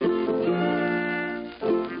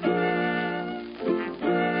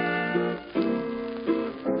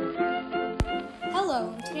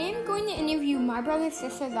My brother and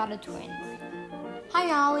sister got a twin.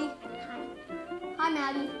 Hi, Ollie. Hi. Hi,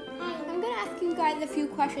 Maddie. Hi. I'm going to ask you guys a few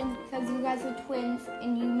questions because you guys are twins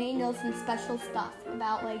and you may know some special stuff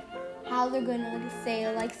about like how they're going to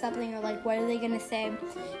say like something or like what are they going to say.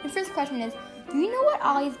 The first question is, do you know what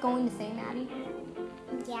Ollie's going to say, Maddie?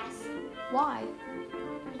 Yes. Why?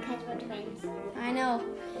 Because we're twins. I know.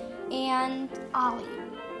 And Ollie,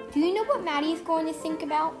 do you know what Maddie's going to think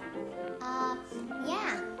about?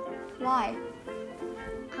 Yeah. Why?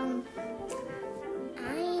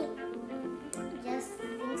 I just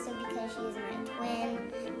think so because she's my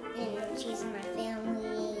twin and she's in my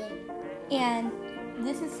family. And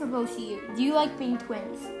this is for both of you. Do you like being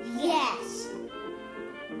twins? Yes.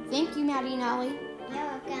 Thank you, Maddie and Ollie.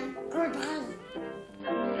 You're welcome.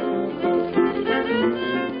 Goodbye.